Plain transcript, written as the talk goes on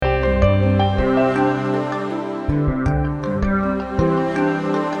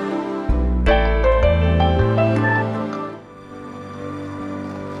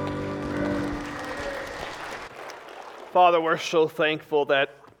Father, we're so thankful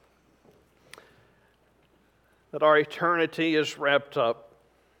that our eternity is wrapped up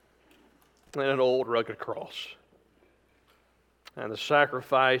in an old rugged cross and the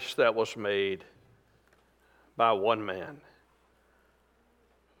sacrifice that was made by one man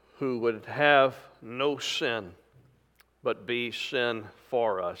who would have no sin but be sin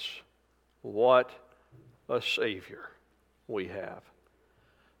for us. What a Savior we have.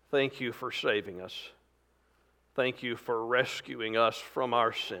 Thank you for saving us. Thank you for rescuing us from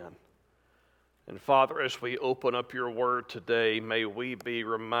our sin. And Father, as we open up your word today, may we be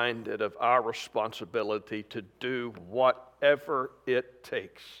reminded of our responsibility to do whatever it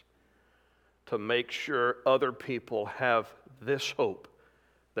takes to make sure other people have this hope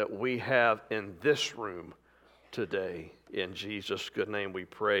that we have in this room today. In Jesus' good name we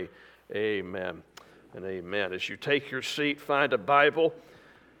pray. Amen and amen. As you take your seat, find a Bible.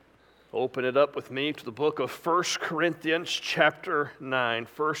 Open it up with me to the book of 1 Corinthians chapter 9.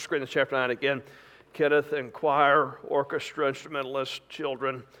 1 Corinthians chapter 9. Again, Kenneth and choir, orchestra, instrumentalist,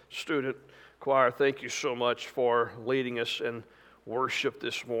 children, student, choir, thank you so much for leading us in worship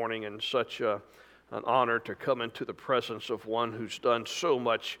this morning, and such an honor to come into the presence of one who's done so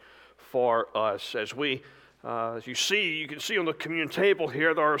much for us. As you can see on the communion table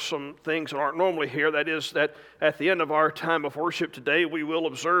here, there are some things that aren't normally here. That is that at the end of our time of worship today, we will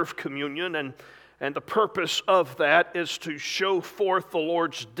observe communion, and the purpose of that is to show forth the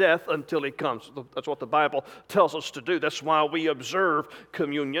Lord's death until He comes. That's what the Bible tells us to do. That's why we observe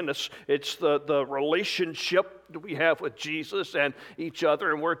communion. It's the relationship that we have with Jesus and each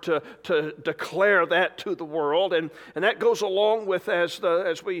other, and we're to declare that to the world. And that goes along with, as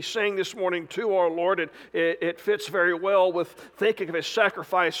we sang this morning to our Lord, it fits very well with thinking of His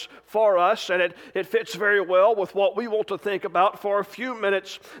sacrifice for us, and it fits very well with what we want to think about for a few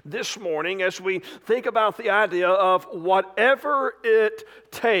minutes this morning as we think about the idea of whatever it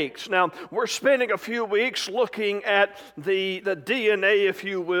takes. Now, we're spending a few weeks looking at the DNA, if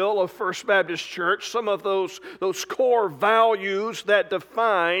you will, of First Baptist Church, some of those core values that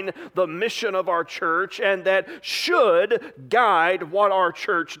define the mission of our church and that should guide what our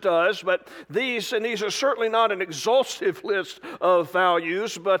church does. But these are certainly not an exhaustive list of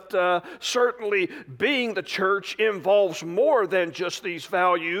values, but certainly being the church involves more than just these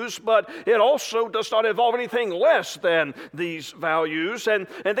values, but it also does not involve anything less than these values. And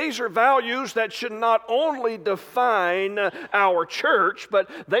these are values that should not only define our church, but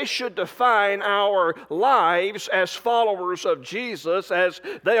they should define our lives as followers of Jesus, as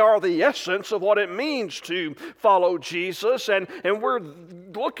they are the essence of what it means to follow Jesus. And we're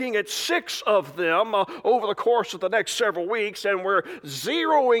looking at 6 of them over the course of the next several weeks, and we're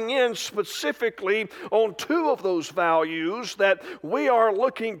zeroing in specifically on 2 of those values that we are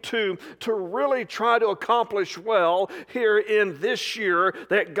looking to really try to accomplish well here in this year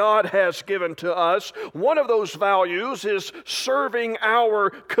that God has given to us. One of those values is serving our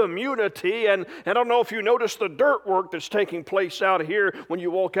community, and I don't know if you noticed the dirt work that's taking place out here when you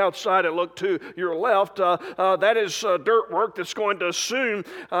walk outside and look to your left. That is dirt work that's going to soon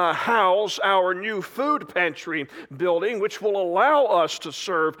house our new food pantry building, which will allow us to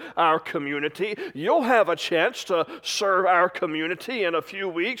serve our community. You'll have a chance to serve our community in a few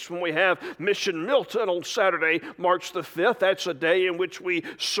weeks when we have Mission Milton on Saturday, March the 5th. That's a day in which we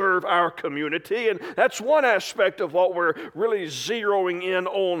serve our community, and that's one aspect of what we're really zeroing in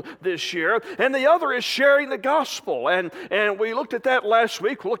on this year. And the other is sharing the gospel, and we looked at that last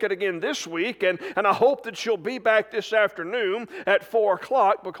week. We'll look at it again this week, and I hope that you'll be back this afternoon at 4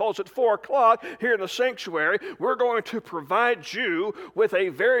 o'clock, because at 4 o'clock here in the sanctuary, we're going to provide you with a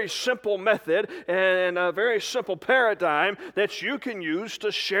very simple method and a very simple paradigm that you can use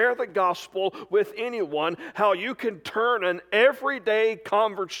to share the gospel with anyone, how you can turn an everyday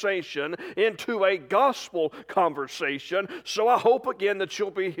conversation into a gospel conversation. So I hope again that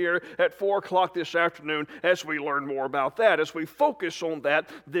you'll be here at 4 o'clock this afternoon as we learn more about that, as we focus on that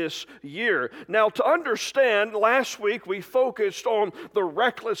this year. Now, to understand, last week we focused on the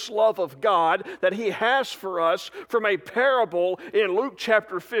reckless love of God that He has for us from a parable in Luke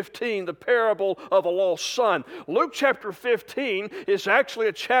chapter 15, the parable of a lost son. Luke chapter 15 is actually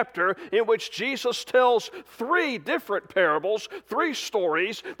a chapter in which Jesus tells 3 different parables, 3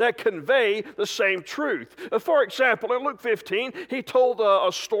 stories that convey the same truth. For example, in Luke 15, He told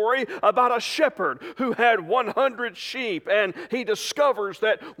a story about a shepherd who had 100 sheep, and he discovers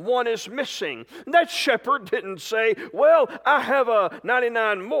that one is missing. That shepherd didn't say, well, I have a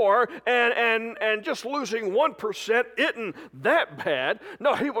 99 more, and just losing 1% isn't that bad.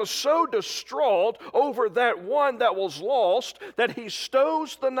 No, he was so distraught over that one that was lost that he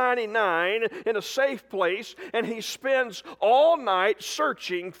stows the 99 in a safe place, and he spends all night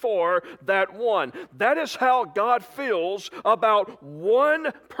searching for that one. That is how God feels about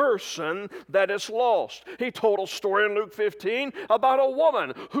one person that is lost. He told a story in Luke 15 about a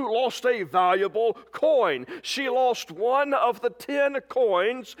woman who lost a valuable coin. She lost one of the 10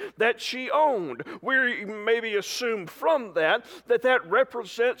 coins that she owned. We maybe assume from that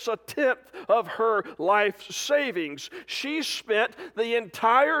represents a tenth of her life savings. She spent the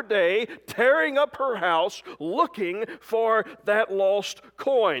entire day tearing up her house looking for that lost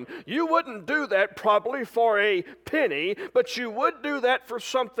coin. You wouldn't do that probably for a penny, but you would do that for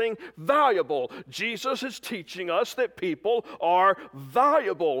something valuable. Jesus is teaching us that people are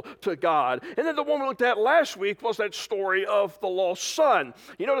valuable to God. And then the one we looked at last week was that story of the lost son.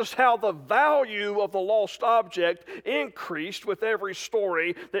 You notice how the value of the lost object increased with every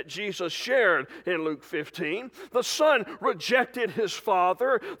story that Jesus shared in Luke 15. The son rejected his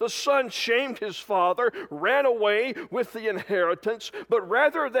father. The son shamed his father, ran away with the inheritance. But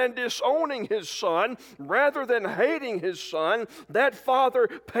rather than disowning his son, rather than hating his son, that father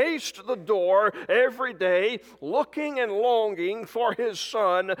paced the door every day, looking and longing for his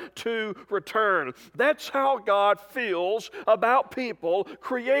son to return. That's how God feels about people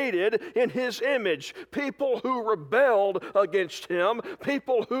created in his image. People who rebelled against him,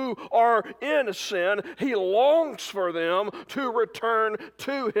 people who are in sin. He longs for them to return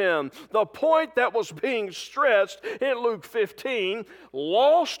to him. The point that was being stressed in Luke 15,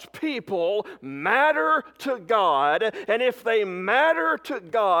 lost people matter to God, and if they matter to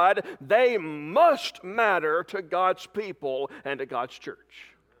God, they must matter to God's people and to God's church.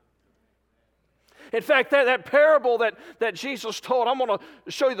 In fact, that parable that Jesus told, I'm going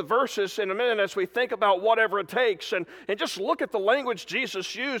to show you the verses in a minute as we think about whatever it takes. And just look at the language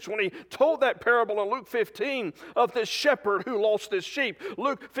Jesus used when he told that parable in Luke 15 of this shepherd who lost his sheep.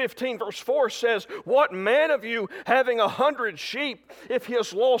 Luke 15 verse 4 says, "What man of you having 100 sheep, if he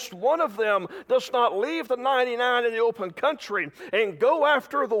has lost one of them, does not leave the 99 in the open country and go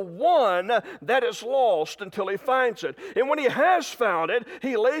after the one that is lost until he finds it? And when he has found it,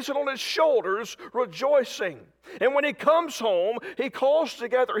 he lays it on his shoulders, rejoicing. And when he comes home, he calls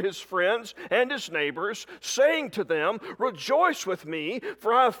together his friends and his neighbors, saying to them, 'Rejoice with me,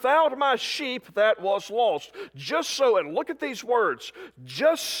 for I have found my sheep that was lost.' Just so," and look at these words,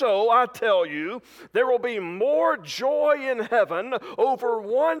 "just so I tell you, there will be more joy in heaven over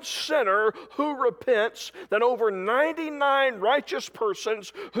one sinner who repents than over 99 righteous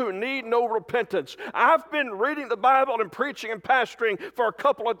persons who need no repentance." I've been reading the Bible and preaching and pastoring for a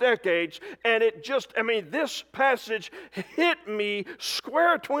couple of decades, and this passage hit me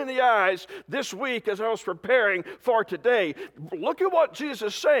square between the eyes this week as I was preparing for today. Look at what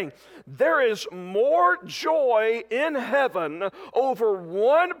Jesus is saying. There is more joy in heaven over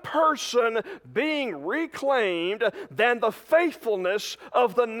one person being reclaimed than the faithfulness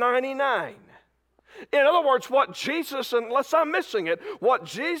of the 99. In other words, what Jesus, unless I'm missing it, what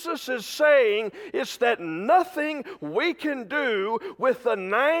Jesus is saying is that nothing we can do with the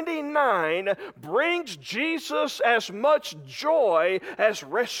 99 brings Jesus as much joy as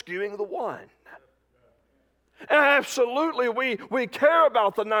rescuing the one. Absolutely, we care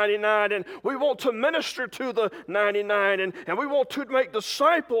about the 99, and we want to minister to the 99, and we want to make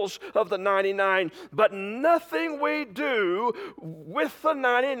disciples of the 99, but nothing we do with the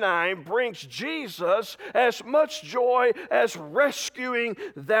 99 brings Jesus as much joy as rescuing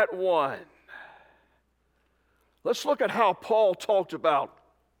that one. Let's look at how Paul talked about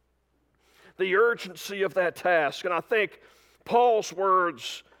the urgency of that task, and I think Paul's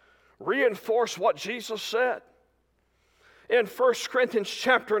words reinforce what Jesus said. In 1 Corinthians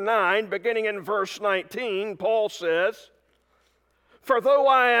chapter 9, beginning in verse 19, Paul says, "For though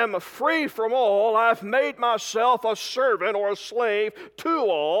I am free from all, I have made myself a servant or a slave to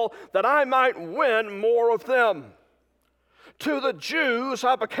all, that I might win more of them. To the Jews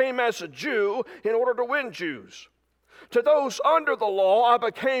I became as a Jew in order to win Jews. To those under the law I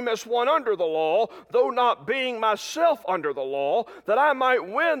became as one under the law, though not being myself under the law, that I might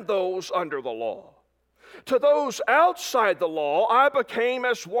win those under the law. To those outside the law, I became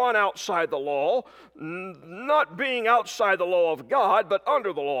as one outside the law, not being outside the law of God, but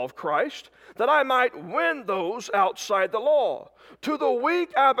under the law of Christ, that I might win those outside the law. To the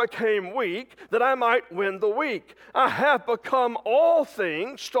weak I became weak, that I might win the weak. I have become all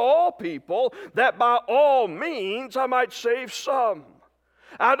things to all people, that by all means I might save some.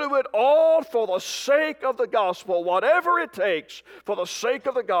 I do it all for the sake of the gospel, whatever it takes for the sake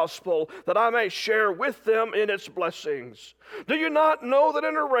of the gospel, that I may share with them in its blessings. Do you not know that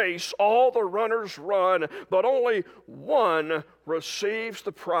in a race all the runners run, but only one receives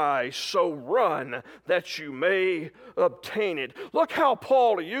the prize? So run that you may obtain it. Look how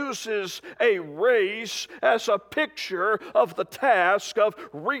Paul uses a race as a picture of the task of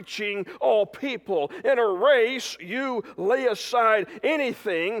reaching all people. In a race, you lay aside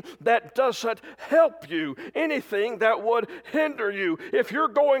anything that doesn't help you, anything that would hinder you. If you're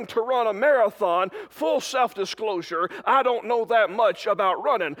going to run a marathon, full self-disclosure, I don't know that much about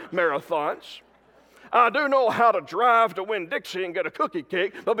running marathons. I do know how to drive to Winn-Dixie and get a cookie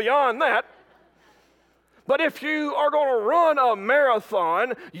cake, but beyond that, but if you are going to run a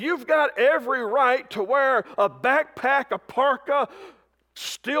marathon, you've got every right to wear a backpack, a parka,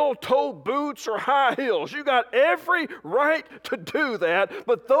 steel-toed boots, or high heels. You got every right to do that,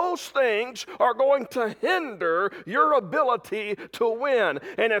 but those things are going to hinder your ability to win.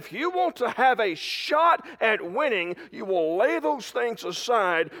 And if you want to have a shot at winning, you will lay those things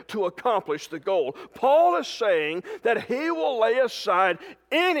aside to accomplish the goal. Paul is saying that he will lay aside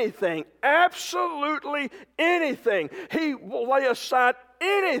anything, absolutely anything. He will lay aside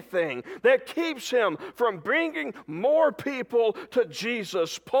anything that keeps him from bringing more people to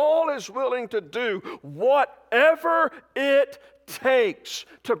Jesus. Paul is willing to do whatever it takes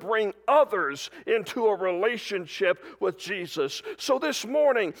to bring others into a relationship with Jesus. So this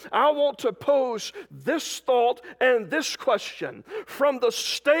morning, I want to pose this thought and this question from the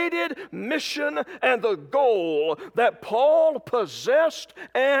stated mission and the goal that Paul possessed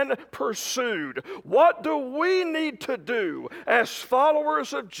and pursued. What do we need to do as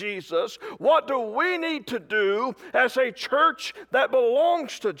followers of Jesus? What do we need to do as a church that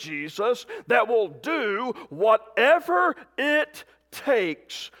belongs to Jesus, that will do whatever it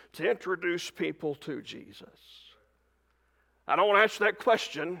takes to introduce people to Jesus? I don't want to answer that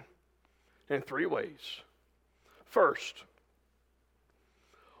question in three ways. First,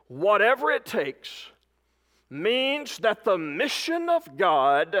 whatever it takes means that the mission of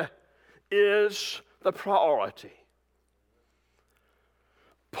God is the priority.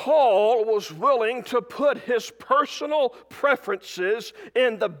 Paul was willing to put his personal preferences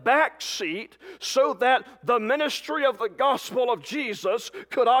in the back seat so that the ministry of the gospel of Jesus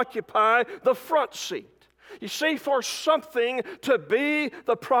could occupy the front seat. You see, for something to be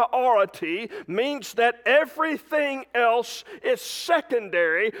the priority means that everything else is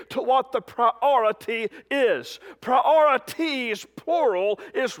secondary to what the priority is. Priorities, plural,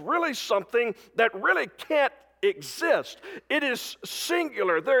 is really something that really can't exist. It is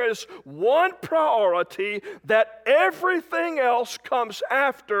singular. There is one priority that everything else comes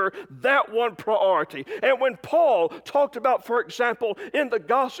after that one priority. And when Paul talked about, for example, in the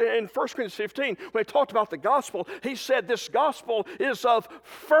gospel, in 1 Corinthians 15, when he talked about the gospel, he said this gospel is of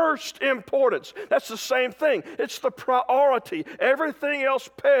first importance. That's the same thing. It's the priority. Everything else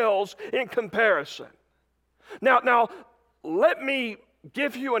pales in comparison. Now, let me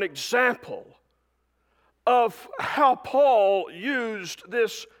give you an example of how Paul used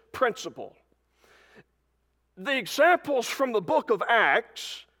this principle. The examples from the book of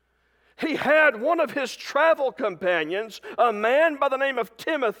Acts, he had one of his travel companions, a man by the name of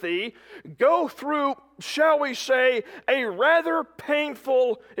Timothy, go through, shall we say, a rather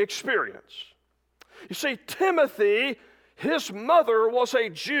painful experience. You see, Timothy, his mother was a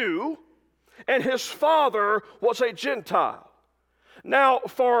Jew, and his father was a Gentile. Now,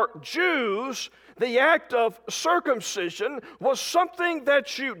 for Jews, the act of circumcision was something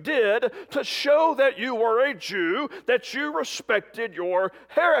that you did to show that you were a Jew, that you respected your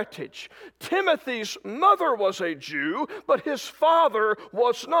heritage. Timothy's mother was a Jew, but his father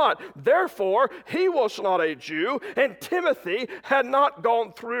was not. Therefore, he was not a Jew, and Timothy had not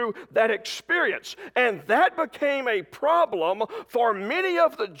gone through that experience. And that became a problem for many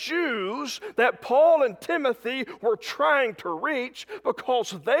of the Jews that Paul and Timothy were trying to reach,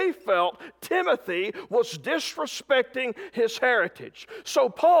 because they felt Timothy was disrespecting his heritage. So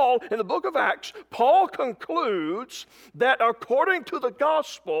Paul, in the book of Acts, Paul concludes that according to the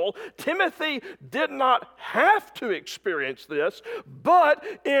gospel, Timothy did not have to experience this, but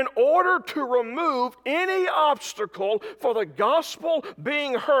in order to remove any obstacle for the gospel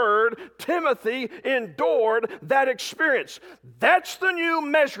being heard, Timothy endured that experience. That's the new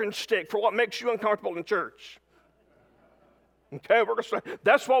measuring stick for what makes you uncomfortable in church. Okay,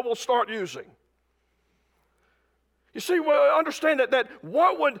 that's what we'll start using. You see, well, understand that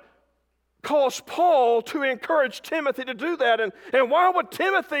what would caused Paul to encourage Timothy to do that. And why would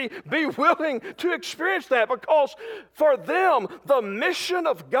Timothy be willing to experience that? Because for them, the mission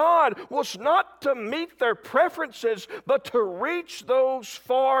of God was not to meet their preferences, but to reach those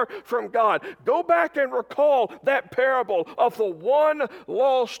far from God. Go back and recall that parable of the one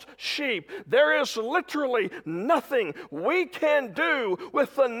lost sheep. There is literally nothing we can do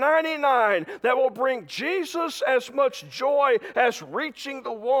with the 99 that will bring Jesus as much joy as reaching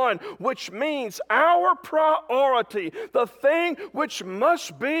the one, which means our priority, the thing which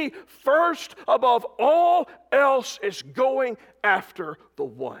must be first above all else, is going after the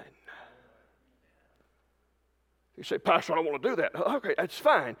one. You say, Pastor, I don't want to do that. Okay, that's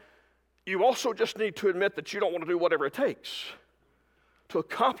fine. You also just need to admit that you don't want to do whatever it takes to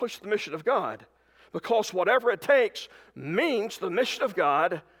accomplish the mission of God, because whatever it takes means the mission of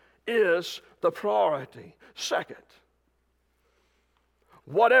God is the priority. Second,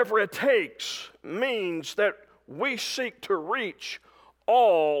 whatever it takes means that we seek to reach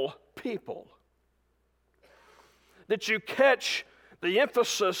all people. Did you catch the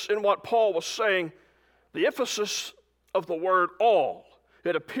emphasis in what Paul was saying? The emphasis of the word all.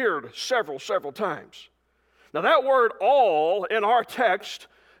 It appeared several times. Now that word all in our text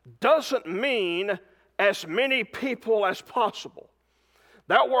doesn't mean as many people as possible.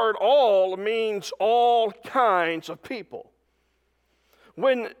 That word all means all kinds of people.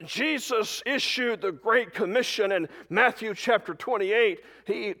 When Jesus issued the Great Commission in Matthew chapter 28,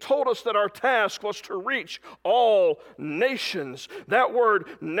 he told us that our task was to reach all nations. That word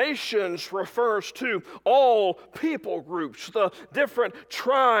nations refers to all people groups, the different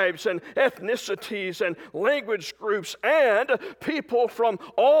tribes and ethnicities and language groups, and people from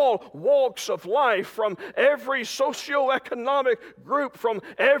all walks of life, from every socioeconomic group, from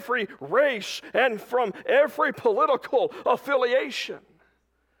every race, and from every political affiliation.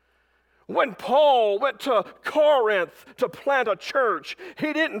 When Paul went to Corinth to plant a church,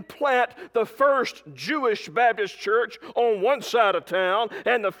 he didn't plant the first Jewish Baptist church on one side of town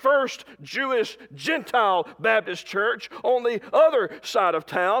and the first Jewish Gentile Baptist church on the other side of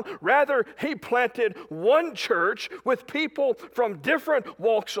town. Rather, he planted one church with people from different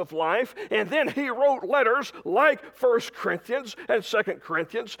walks of life, and then he wrote letters like 1 Corinthians and 2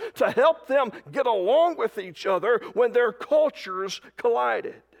 Corinthians to help them get along with each other when their cultures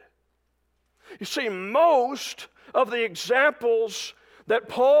collided. You see, most of the examples that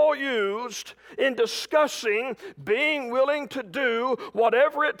Paul used in discussing being willing to do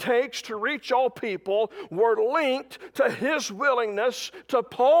whatever it takes to reach all people were linked to his willingness, to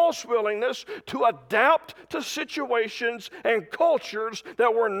Paul's willingness to adapt to situations and cultures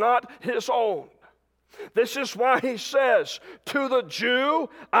that were not his own. This is why he says, to the Jew,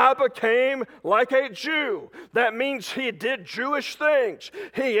 I became like a Jew. That means he did Jewish things.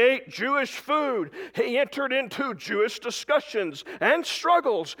 He ate Jewish food. He entered into Jewish discussions and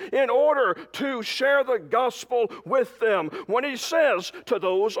struggles in order to share the gospel with them. When he says, to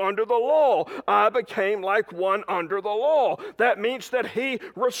those under the law, I became like one under the law. That means that he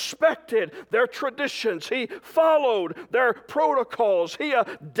respected their traditions. He followed their protocols. He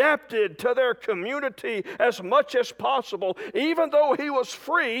adapted to their community as much as possible, even though he was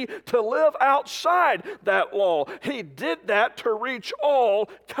free to live outside that law. He did that to reach all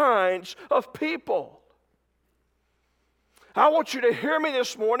kinds of people. I want you to hear me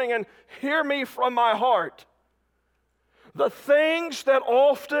this morning and hear me from my heart. The things that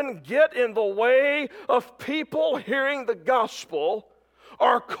often get in the way of people hearing the gospel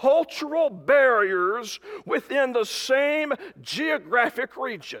are cultural barriers within the same geographic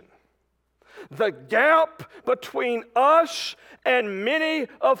region. The gap between us and many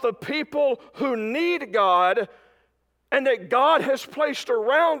of the people who need God and that God has placed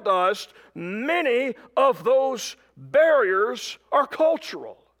around us, many of those barriers are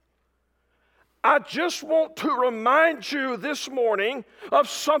cultural. I just want to remind you this morning of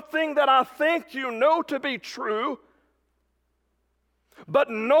something that I think you know to be true, but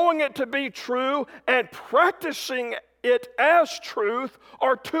knowing it to be true and practicing it as truth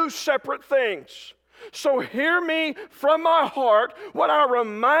are two separate things. So hear me from my heart when I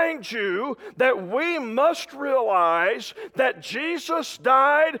remind you that we must realize that Jesus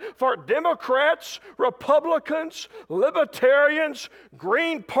died for Democrats, Republicans, Libertarians,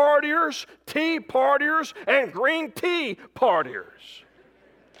 Green Partiers, Tea Partiers, and Green Tea Partiers.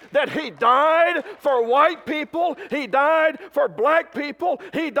 That he died for white people, he died for black people,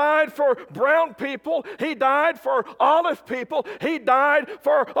 he died for brown people, he died for olive people, he died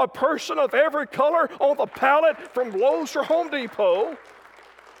for a person of every color on the pallet from Lowe's or Home Depot.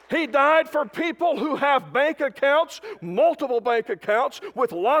 He died for people who have bank accounts, multiple bank accounts,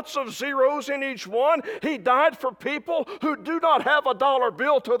 with lots of zeros in each one. He died for people who do not have a dollar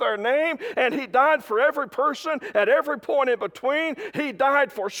bill to their name, and He died for every person at every point in between. He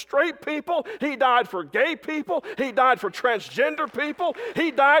died for straight people. He died for gay people. He died for transgender people.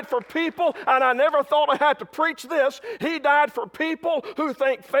 He died for people, and I never thought I had to preach this, He died for people who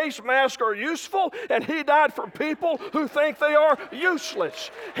think face masks are useful, and He died for people who think they are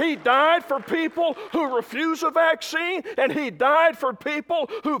useless. He died for people who refuse a vaccine, and He died for people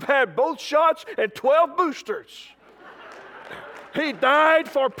who've had both shots and 12 boosters. He died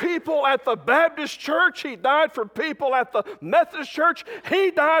for people at the Baptist church. He died for people at the Methodist church. He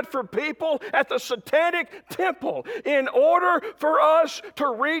died for people at the Satanic temple. In order for us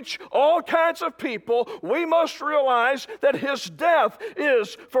to reach all kinds of people, we must realize that His death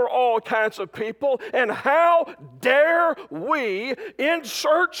is for all kinds of people. And how dare we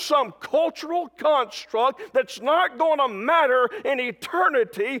insert some cultural construct that's not going to matter in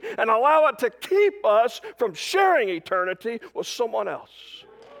eternity and allow it to keep us from sharing eternity with someone else.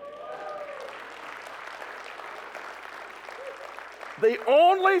 The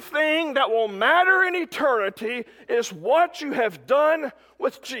only thing that will matter in eternity is what you have done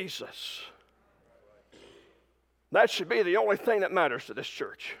with Jesus. That should be the only thing that matters to this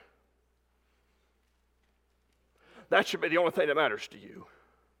church. That should be the only thing that matters to you.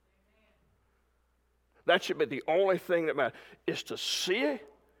 That should be the only thing that matters, is to see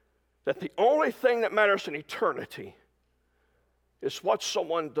that the only thing that matters in eternity is what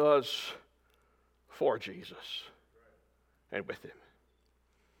someone does for Jesus and with Him.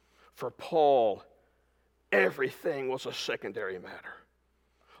 For Paul, everything was a secondary matter.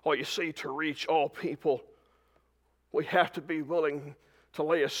 Oh, you see, to reach all people, we have to be willing to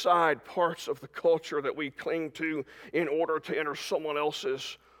lay aside parts of the culture that we cling to in order to enter someone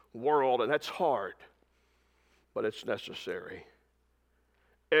else's world, and that's hard, but it's necessary.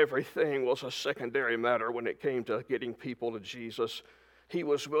 Everything was a secondary matter when it came to getting people to Jesus. He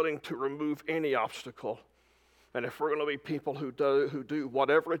was willing to remove any obstacle. And if we're going to be people who do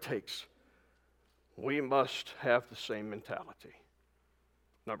whatever it takes, we must have the same mentality.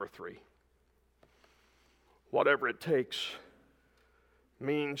 Number 3, whatever it takes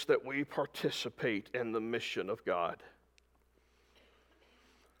means that we participate in the mission of God.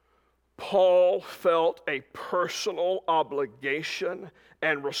 Paul felt a personal obligation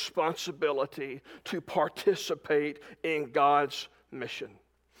and responsibility to participate in God's mission.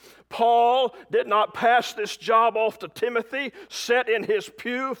 Paul did not pass this job off to Timothy, sit in his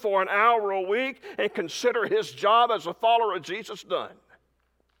pew for an hour a week, and consider his job as a follower of Jesus done.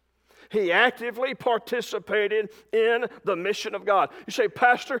 He actively participated in the mission of God. You say,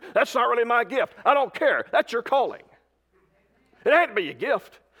 Pastor, that's not really my gift. I don't care. That's your calling. It ain't to be your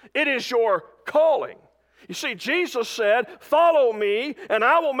gift. It is your calling. You see, Jesus said, follow me and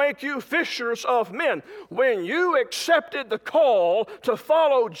I will make you fishers of men. When you accepted the call to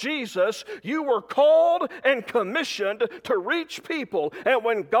follow Jesus, you were called and commissioned to reach people. And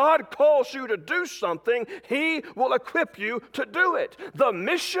when God calls you to do something, He will equip you to do it. The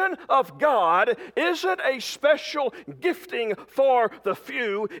mission of God isn't a special gifting for the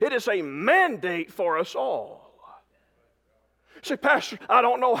few. It is a mandate for us all. You say, Pastor, I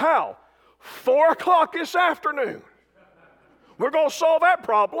don't know how. 4 o'clock this afternoon. We're going to solve that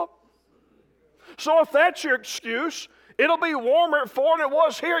problem. So if that's your excuse, it'll be warmer at 4 than it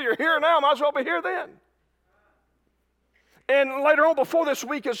was here. You're here now. Might as well be here then. And later on, before this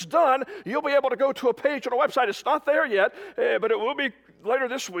week is done, you'll be able to go to a page on our website. It's not there yet, but it will be later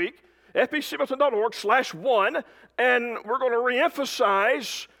this week, fbcmilton.org/1, and we're going to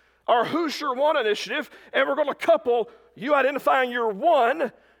reemphasize our Who's Your One initiative, and we're going to couple you identifying your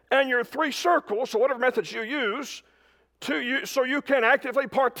one and your 3 circles, so whatever methods you use, so you can actively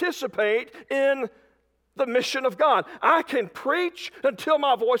participate in the mission of God. I can preach until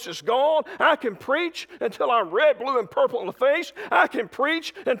my voice is gone. I can preach until I'm red, blue, and purple in the face. I can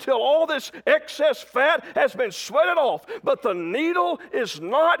preach until all this excess fat has been sweated off. But the needle is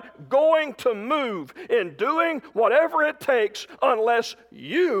not going to move in doing whatever it takes unless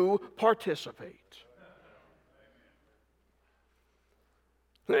you participate.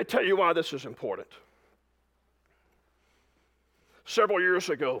 Let me tell you why this is important. Several years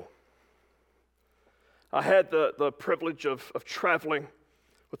ago, I had the privilege of traveling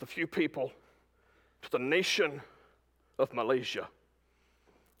with a few people to the nation of Malaysia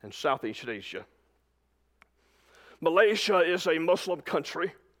in Southeast Asia. Malaysia is a Muslim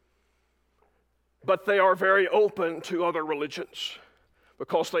country, but they are very open to other religions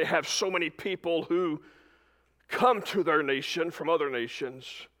because they have so many people who come to their nation from other nations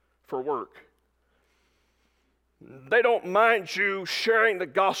for work. They don't mind you sharing the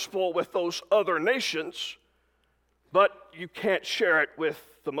gospel with those other nations, but you can't share it with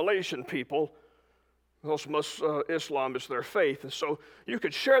the Malaysian people, because Islam is their faith. And so you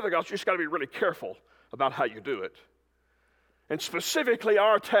could share the gospel, you just got to be really careful about how you do it. And specifically,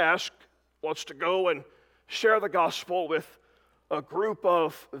 our task was to go and share the gospel with a group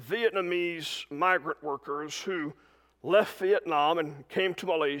of Vietnamese migrant workers who left Vietnam and came to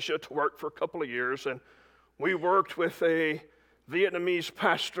Malaysia to work for a couple of years. And we worked with a Vietnamese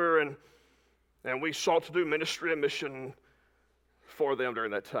pastor, and we sought to do ministry and mission for them during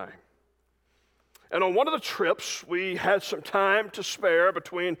that time. And on one of the trips, we had some time to spare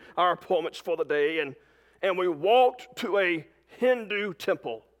between our appointments for the day, and we walked to a Hindu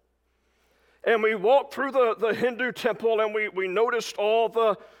temple. And we walked through the Hindu temple, and we noticed all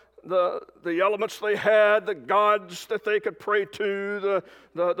the elements they had, the gods that they could pray to,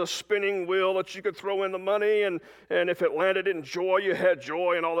 the spinning wheel that you could throw in the money, and if it landed in joy, you had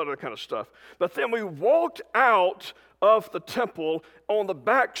joy, and all that other kind of stuff. But then we walked out of the temple on the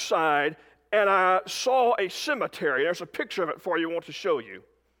backside, and I saw a cemetery. There's a picture of it for you I want to show you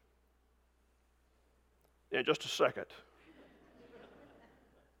in just a second.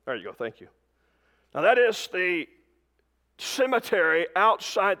 There you go, thank you. Now that is the cemetery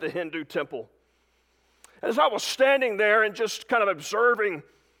outside the Hindu temple. As I was standing there and just kind of observing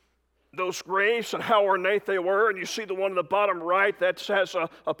those graves and how ornate they were, and you see the one in the bottom right that has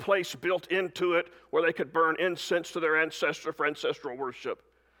a place built into it where they could burn incense to their ancestor for ancestral worship.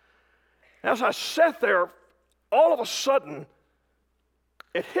 As I sat there, all of a sudden,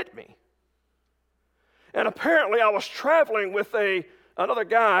 it hit me. And apparently I was traveling with another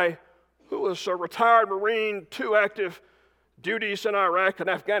guy who was a retired Marine, 2 active duties in Iraq and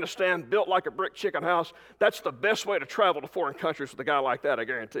Afghanistan, built like a brick chicken house. That's the best way to travel to foreign countries with a guy like that, I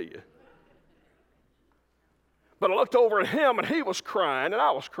guarantee you. But I looked over at him, and he was crying, and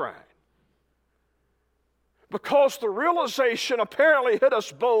I was crying. Because the realization apparently hit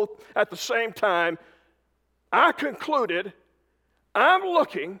us both at the same time. I concluded, I'm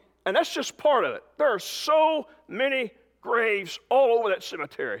looking, and that's just part of it. There are so many graves all over that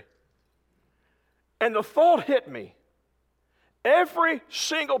cemetery. And the thought hit me. Every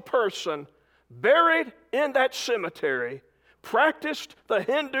single person buried in that cemetery practiced the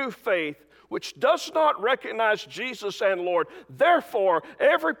Hindu faith, which does not recognize Jesus and Lord. Therefore,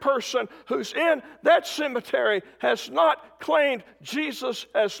 every person who's in that cemetery has not claimed Jesus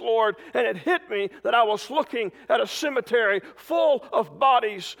as Lord. And it hit me that I was looking at a cemetery full of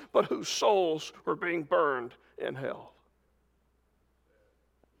bodies, but whose souls were being burned in hell.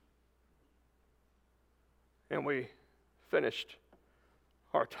 And we finished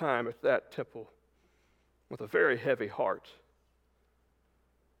our time at that temple with a very heavy heart.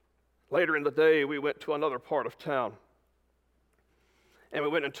 Later in the day, we went to another part of town, and we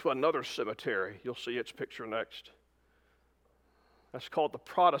went into another cemetery. You'll see its picture next. That's called the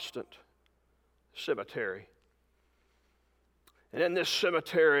Protestant Cemetery. And in this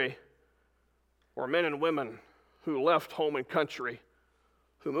cemetery were men and women who left home and country,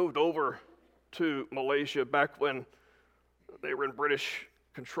 who moved over to Malaysia back when they were in British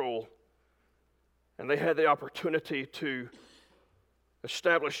control. And they had the opportunity to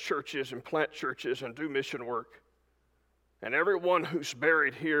establish churches and plant churches and do mission work. And everyone who's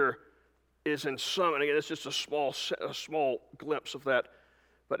buried here is in some, and again, it's just a small glimpse of that,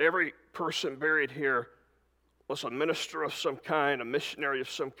 but every person buried here was a minister of some kind, a missionary of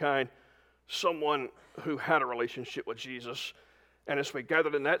some kind, someone who had a relationship with Jesus. And as we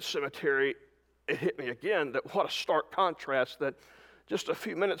gathered in that cemetery, it hit me again that what a stark contrast that just a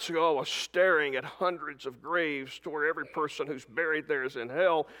few minutes ago, I was staring at hundreds of graves to where every person who's buried there is in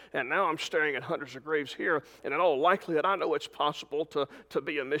hell, and now I'm staring at hundreds of graves here, and in all likelihood, I know it's possible to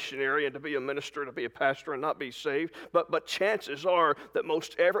be a missionary and to be a minister, to be a pastor and not be saved, but chances are that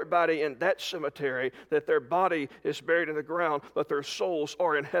most everybody in that cemetery, that their body is buried in the ground, but their souls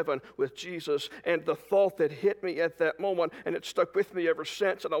are in heaven with Jesus. And the thought that hit me at that moment, and it stuck with me ever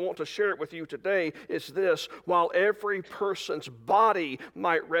since, and I want to share it with you today, is this: while every person's body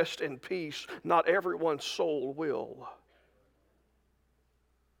might rest in peace, not everyone's soul will.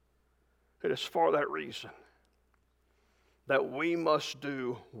 It is for that reason that we must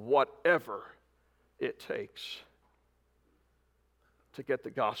do whatever it takes to get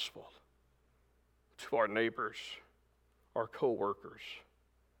the gospel to our neighbors, our co-workers,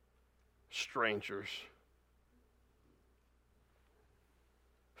 strangers,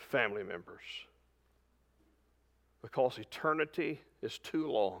 family members. Because eternity is too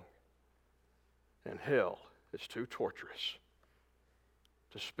long and hell is too torturous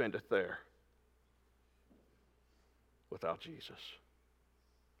to spend it there without Jesus.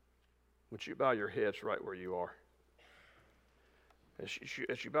 Would you bow your heads right where you are?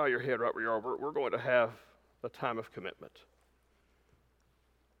 As you bow your head right where you are, we're going to have a time of commitment.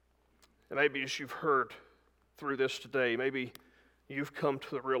 And maybe as you've heard through this today, maybe you've come to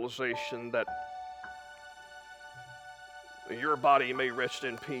the realization that your body may rest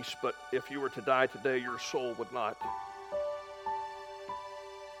in peace, but if you were to die today, your soul would not.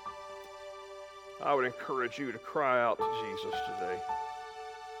 I would encourage you to cry out to Jesus today.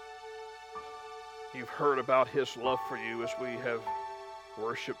 You've heard about his love for you as we have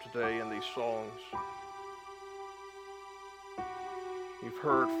worshiped today in these songs. You've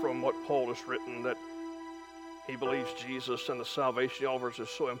heard from what Paul has written that he believes Jesus and the salvation he offers is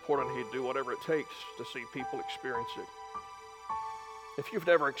so important he'd do whatever it takes to see people experience it. If you've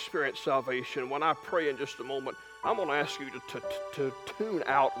never experienced salvation, when I pray in just a moment, I'm going to ask you to tune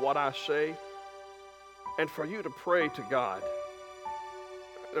out what I say and for you to pray to God.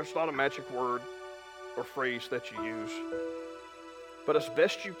 There's not a magic word or phrase that you use, but as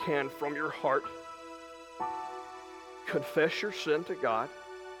best you can from your heart, confess your sin to God,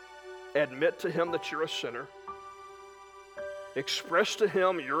 admit to him that you're a sinner, express to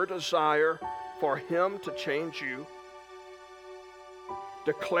him your desire for him to change you,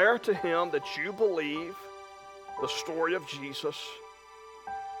 declare to him that you believe the story of Jesus,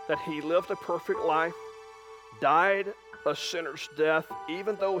 that he lived a perfect life, died a sinner's death,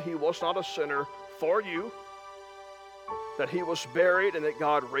 even though he was not a sinner, for you, that he was buried and that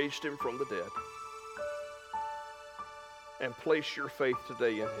God raised him from the dead. And place your faith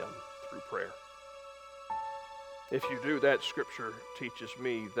today in him through prayer. If you do that, Scripture teaches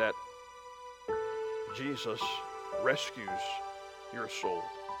me that Jesus rescues your soul.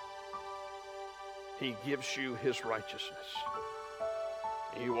 He gives you his righteousness.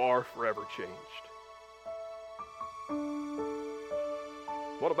 You are forever changed.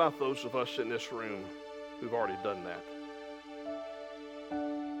 What about those of us in this room who've already done that?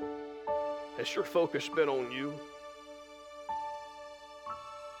 Has your focus been on you?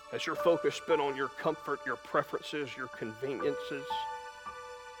 Has your focus been on your comfort, your preferences, your conveniences?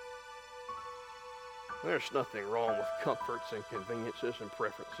 There's nothing wrong with comforts and conveniences and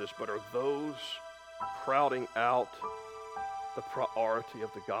preferences, but are those crowding out the priority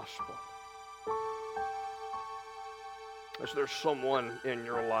of the gospel? Is there someone in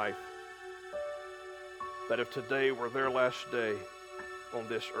your life that if today were their last day on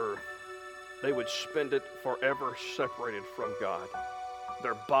this earth, they would spend it forever separated from God?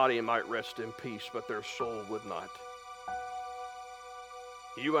 Their body might rest in peace, but their soul would not.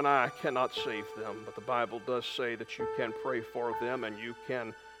 You and I cannot save them, but the Bible does say that you can pray for them and you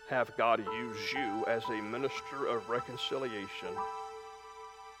can have God use you as a minister of reconciliation,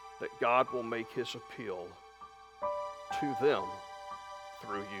 that God will make his appeal to them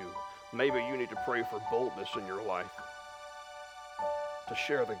through you. Maybe you need to pray for boldness in your life to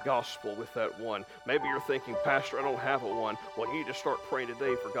share the gospel with that one. Maybe you're thinking, Pastor, I don't have a one. Well, you need to start praying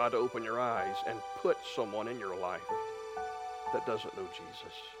today for God to open your eyes and put someone in your life that doesn't know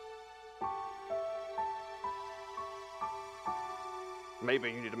Jesus.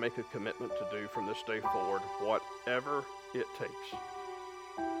 Maybe you need to make a commitment to do from this day forward whatever it takes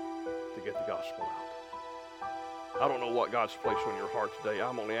to get the gospel out. I don't know what God's placed on your heart today.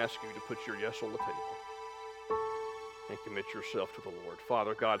 I'm only asking you to put your yes on the table and commit yourself to the Lord.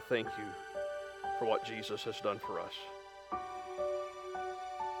 Father God, thank you for what Jesus has done for us.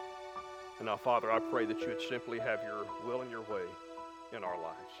 And now, Father, I pray that you would simply have your will and your way in our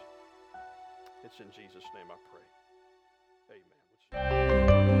lives. It's in Jesus' name I pray. Amen.